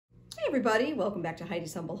everybody, welcome back to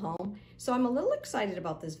Heidi's Humble Home. So I'm a little excited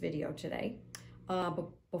about this video today, but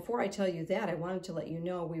before I tell you that, I wanted to let you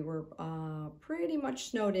know we were pretty much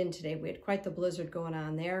snowed in today. We had quite the blizzard going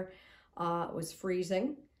on there. It was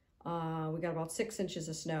freezing. We got about 6 inches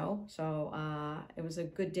of snow, so it was a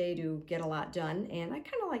good day to get a lot done, and I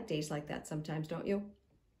kind of like days like that sometimes, don't you?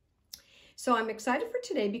 So I'm excited for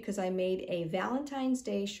today because I made a Valentine's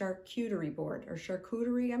Day Charcuterie Board, or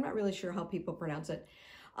charcuterie, I'm not really sure how people pronounce it.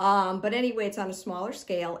 But anyway, it's on a smaller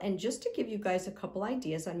scale, and just to give you guys a couple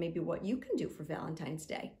ideas on maybe what you can do for Valentine's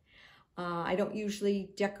Day. I don't usually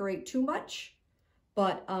decorate too much,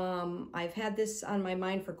 but I've had this on my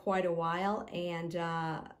mind for quite a while, and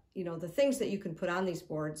you know, the things that you can put on these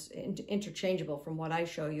boards, interchangeable from what I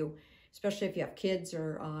show you, especially if you have kids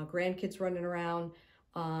or grandkids running around.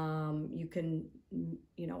 You can,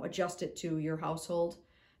 you know, adjust it to your household.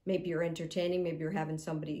 Maybe you're entertaining, maybe you're having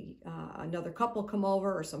somebody, another couple come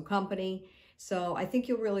over or some company. So I think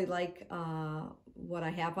you'll really like what I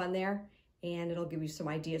have on there, and it'll give you some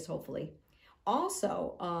ideas, hopefully.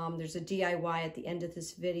 Also, there's a DIY at the end of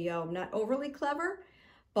this video. Not overly clever,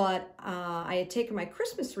 but I had taken my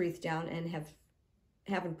Christmas wreath down and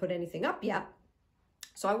haven't put anything up yet.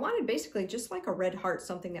 So I wanted basically just like a red heart,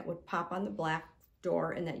 something that would pop on the black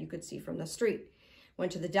door and that you could see from the street.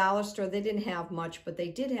 Went to the dollar store. They didn't have much, but they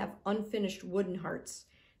did have unfinished wooden hearts.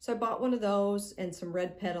 So I bought one of those and some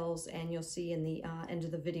red petals, and you'll see in the end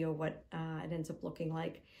of the video what it ends up looking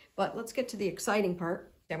like. But let's get to the exciting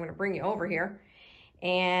part. I'm going to bring you over here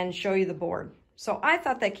and show you the board. So I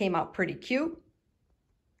thought that came out pretty cute.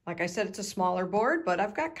 Like I said, it's a smaller board, but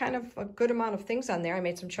I've got kind of a good amount of things on there. I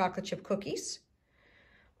made some chocolate chip cookies.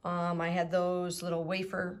 I had those little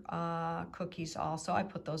wafer cookies also. I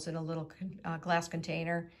put those in a little glass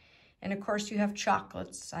container. And of course you have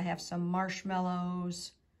chocolates. I have some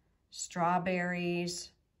marshmallows, strawberries.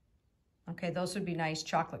 Okay, those would be nice,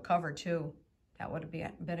 chocolate covered too. That would have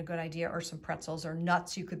been a good idea. Or some pretzels or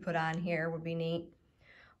nuts you could put on here would be neat.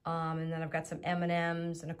 And then I've got some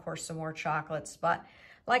M&Ms and of course some more chocolates. But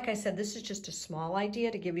like I said, this is just a small idea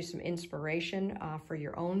to give you some inspiration for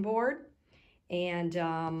your own board. And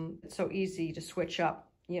it's so easy to switch up.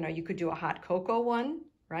 You know, you could do a hot cocoa one,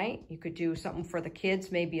 right? You could do something for the kids,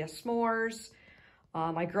 maybe a s'mores.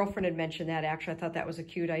 My girlfriend had mentioned that, actually. I thought that was a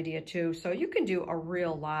cute idea too. So you can do a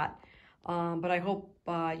real lot. But I hope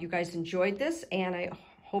you guys enjoyed this, and I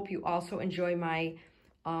hope you also enjoy my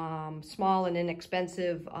small and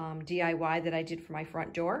inexpensive DIY that I did for my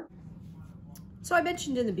front door. So I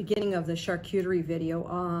mentioned in the beginning of the charcuterie video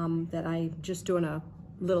that I'm just doing a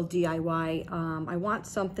little DIY. I want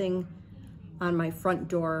something on my front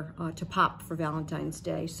door to pop for Valentine's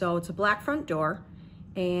Day. So it's a black front door,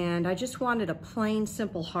 and I just wanted a plain,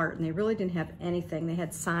 simple heart, and they really didn't have anything. They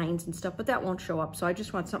had signs and stuff, but that won't show up. So I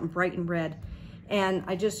just want something bright and red. And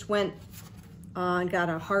I just went and got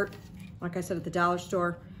a heart, like I said, at the dollar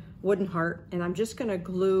store, wooden heart, and I'm just gonna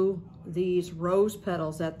glue these rose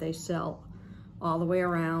petals that they sell all the way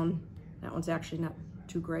around. That one's actually not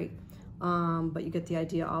too great. But you get the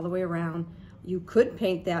idea, all the way around. You could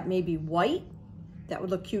paint that maybe white. That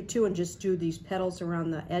would look cute too, and just do these petals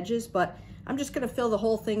around the edges. But I'm just gonna fill the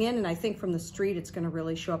whole thing in, and I think from the street it's gonna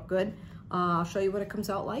really show up good. I'll show you what it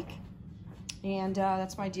comes out like. And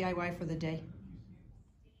that's my DIY for the day.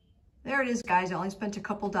 There it is, guys. I only spent a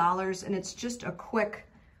couple dollars, and it's just a quick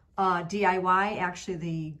DIY.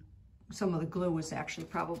 Actually, some of the glue was actually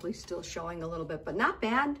probably still showing a little bit, but not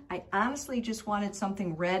bad. I honestly just wanted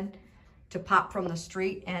something red to pop from the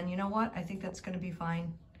street, and you know what? I think that's gonna be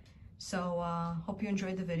fine. So hope you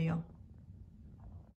enjoyed the video.